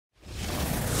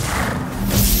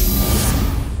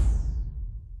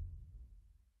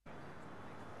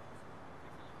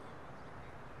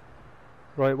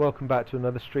Right, welcome back to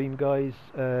another stream, guys.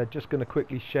 Just going to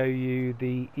quickly show you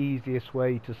the easiest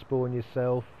way to spawn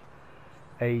yourself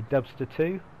a Dubsta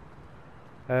 2.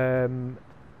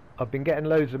 I've been getting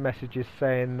loads of messages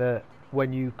saying that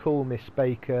when you call Miss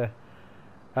Baker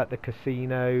at the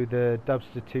casino, the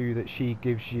Dubsta 2 that she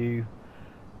gives you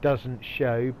doesn't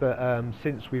show, but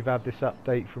since we've had this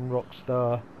update from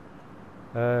Rockstar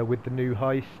with the new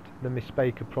heist, the Miss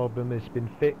Baker problem has been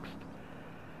fixed.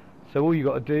 So all you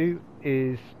got to do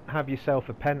is have yourself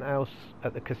a penthouse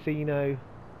at the casino,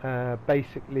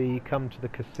 basically come to the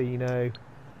casino,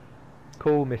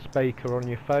 call Miss Baker on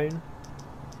your phone,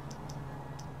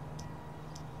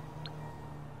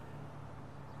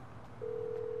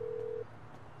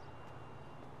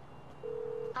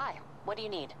 Hi, what do you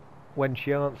need? when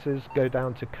she answers, go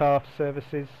down to car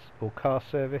services or car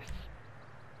service.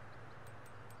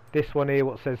 This one here,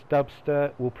 what says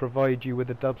Dubsta, will provide you with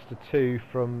a Dubsta 2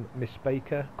 from Miss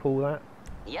Baker. Call that.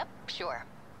 Yep, sure.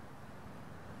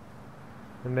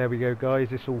 And there we go, guys,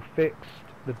 it's all fixed.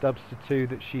 The Dubsta 2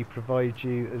 that she provides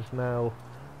you has now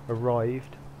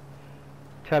arrived.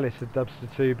 Tell it's a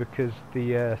Dubsta 2 because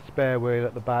the spare wheel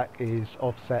at the back is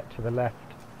offset to the left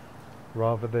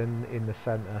rather than in the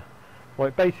centre.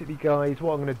 Right, basically, guys,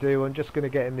 what I'm going to do, I'm just going to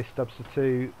get in this Dubsta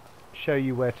 2, show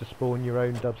you where to spawn your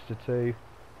own Dubsta 2,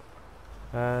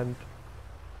 and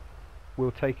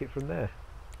we'll take it from there.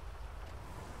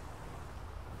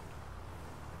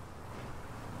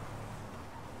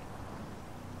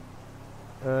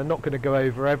 Not going to go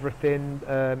over everything.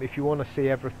 If you want to see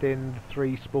everything, the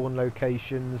 3 spawn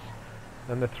locations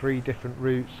and the 3 different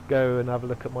routes, go and have a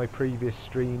look at my previous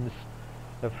streams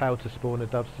of how to spawn a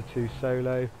Dubsta 2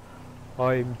 solo.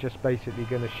 I'm just basically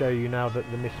going to show you now that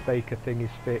the Miss Baker thing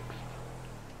is fixed.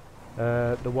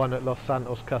 The one at Los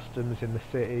Santos Customs in the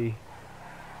city,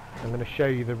 I'm going to show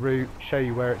you the route, show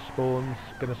you where it spawns.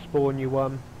 Going to spawn you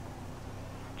one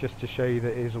just to show you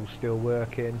that it is all still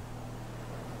working.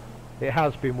 It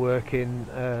has been working,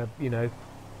 you know,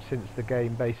 since the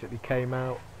game basically came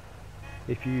out.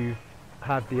 If you've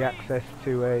had the access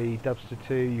to a Dubsta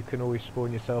 2, you can always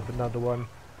spawn yourself another one,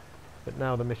 but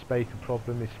now the Miss Baker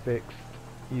problem is fixed,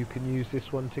 you can use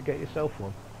this one to get yourself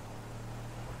one.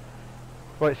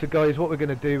 Right, so guys, what we're going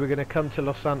to do, we're going to come to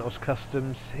Los Santos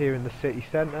Customs here in the city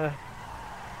centre.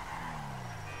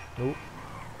 Oh.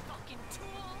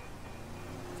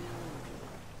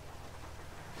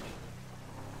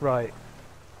 Right,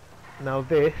 now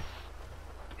this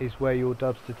is where your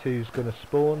Dubsta 2 is going to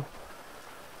spawn,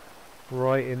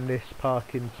 right in this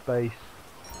parking space,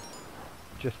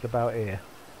 just about here.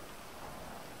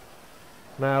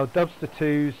 Now Dubsta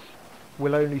 2s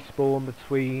will only spawn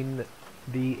between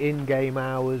the in-game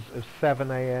hours of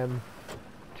 7 AM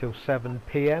till 7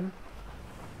 PM.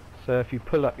 So if you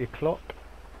pull up your clock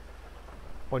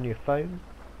on your phone,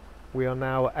 we are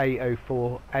now at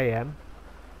 8:04 AM,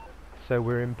 so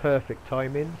we're in perfect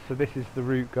timing. So this is the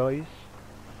route, guys.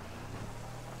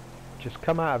 Just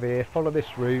come out of here, follow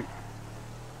this route,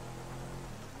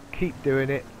 keep doing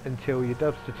it until your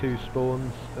Dubsta 2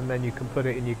 spawns, and then you can put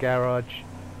it in your garage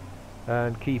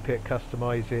and keep it,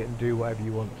 customize it and do whatever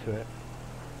you want to it.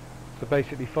 So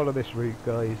basically follow this route,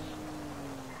 guys.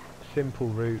 Simple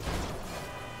route.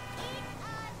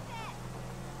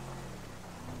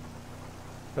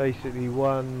 Basically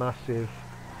one massive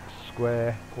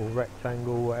square or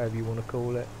rectangle, whatever you want to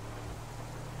call it.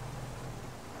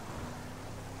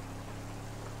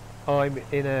 I'm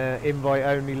in a invite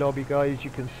only lobby, guys.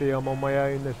 You can see I'm on my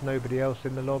own, there's nobody else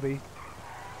in the lobby.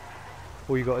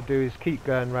 All you got to do is keep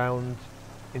going round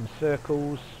in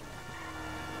circles,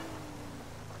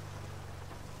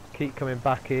 keep coming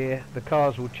back here. The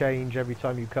cars will change every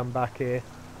time you come back here.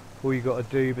 All you got to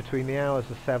do between the hours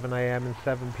of 7 AM and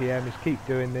 7 PM is keep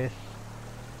doing this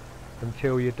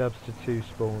until your Dubsta 2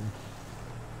 spawns.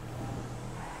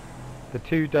 The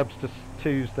 2 Dubsta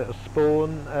 2s that are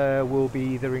spawn will be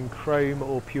either in chrome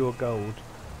or pure gold.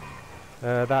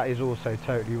 That is also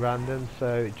totally random,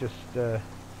 so it just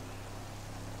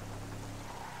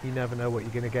you never know what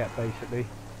you're going to get, basically.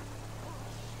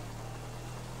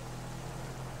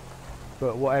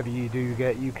 But whatever you do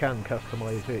get, you can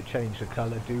customise it, change the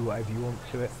colour, do whatever you want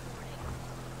to it.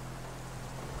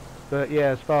 But yeah,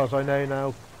 as far as I know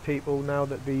now, people, now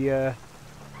that the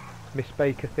Miss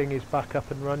Baker thing is back up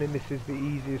and running, this is the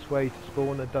easiest way to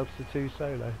spawn a Dubsta 2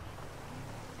 solo.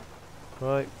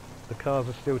 Right, the cars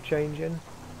are still changing.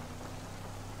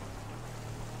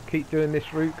 Keep doing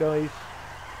this route, guys,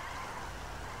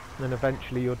 and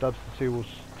eventually your Dubsta 2 will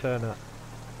turn up.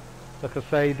 Like I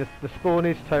say, the spawn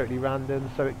is totally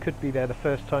random, so it could be there the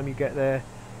first time you get there,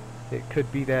 it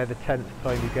could be there the 10th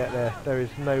time you get there. There is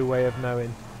no way of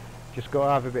knowing. Just got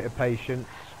to have a bit of patience,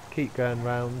 keep going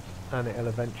round, and it'll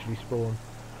eventually spawn.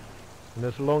 And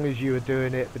as long as you are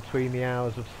doing it between the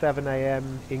hours of 7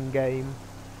 AM in-game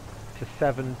to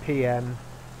 7 PM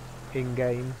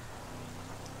in-game,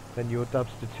 then your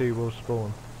Dubsta 2 will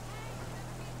spawn.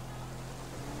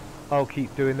 I'll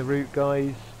keep doing the route,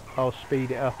 guys. I'll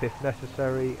speed it up if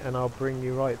necessary, and I'll bring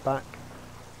you right back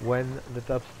when the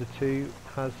Dubsta 2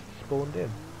 has spawned in.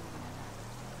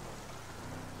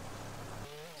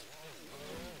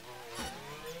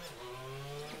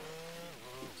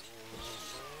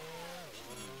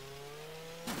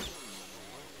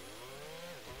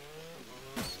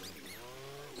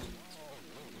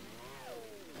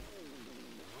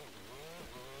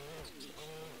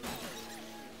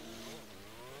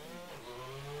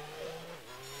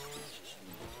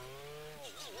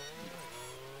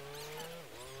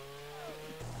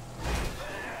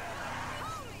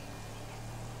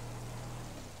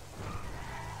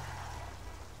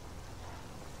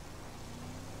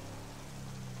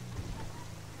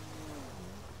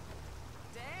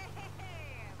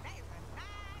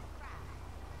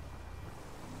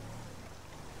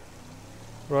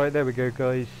 Right, there we go,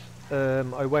 guys.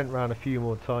 I went round a few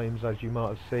more times, as you might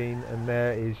have seen, and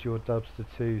there is your Dubsta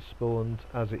 2 spawned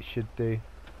as it should do.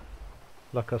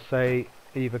 Like I say,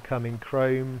 either come in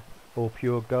chrome or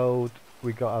pure gold.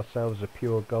 We got ourselves a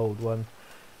pure gold one.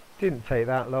 Didn't take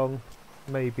that long,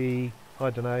 maybe, I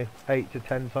don't know, 8 to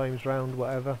 10 times round,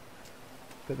 whatever.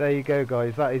 But there you go,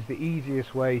 guys. That is the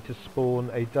easiest way to spawn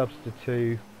a Dubsta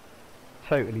 2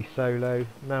 totally solo.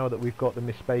 Now that we've got the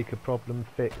Miss Baker problem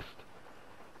fixed,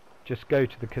 just go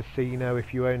to the casino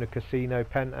if you own a casino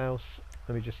penthouse.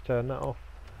 Let me just turn that off.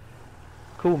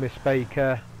 Call Miss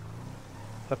Baker.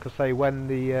 Like I say, when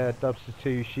the Dubsta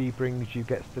 2 she brings you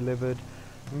gets delivered,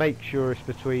 make sure it's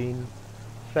between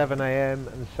 7 AM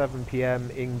and 7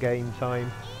 PM in-game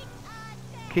time.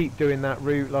 Keep doing that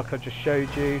route like I just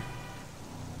showed you,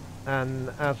 and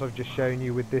as I've just shown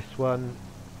you with this one,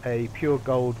 a pure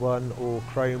gold one or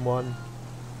chrome one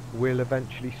will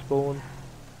eventually spawn.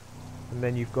 And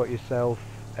then you've got yourself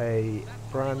a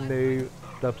brand new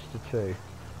Dubsta 2.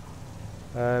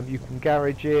 You can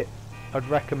garage it. I'd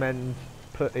recommend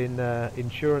putting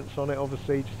insurance on it,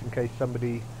 obviously, just in case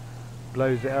somebody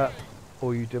blows it up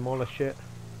or you demolish it.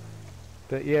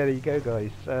 But yeah, there you go,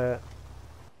 guys.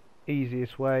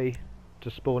 Easiest way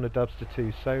to spawn a Dubsta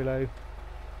 2 solo.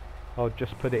 I'll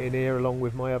just put it in here along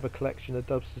with my other collection of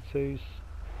Dubsta 2s.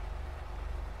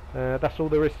 That's all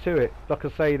there is to it. Like I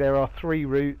say, there are 3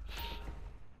 routes,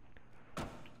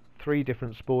 3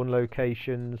 different spawn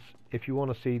locations. If you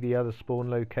want to see the other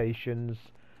spawn locations,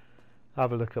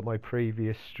 have a look at my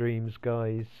previous streams,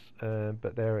 guys.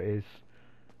 But there it is,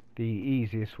 the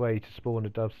easiest way to spawn a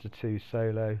Dubsta 2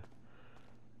 solo.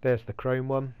 There's the chrome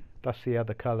one. That's the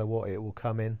other colour what it will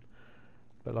come in.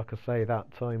 But like I say,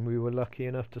 that time we were lucky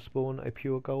enough to spawn a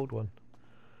pure gold one.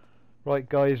 Right,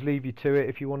 guys, leave you to it.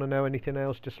 If you want to know anything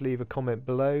else, just leave a comment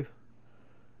below.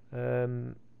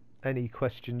 Any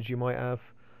questions you might have.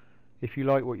 If you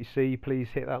like what you see, please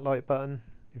hit that like button.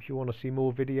 If you want to see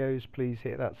more videos, please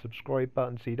hit that subscribe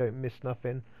button so you don't miss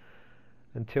nothing.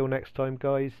 Until next time,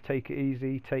 guys, take it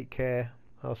easy, take care.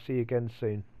 I'll see you again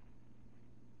soon.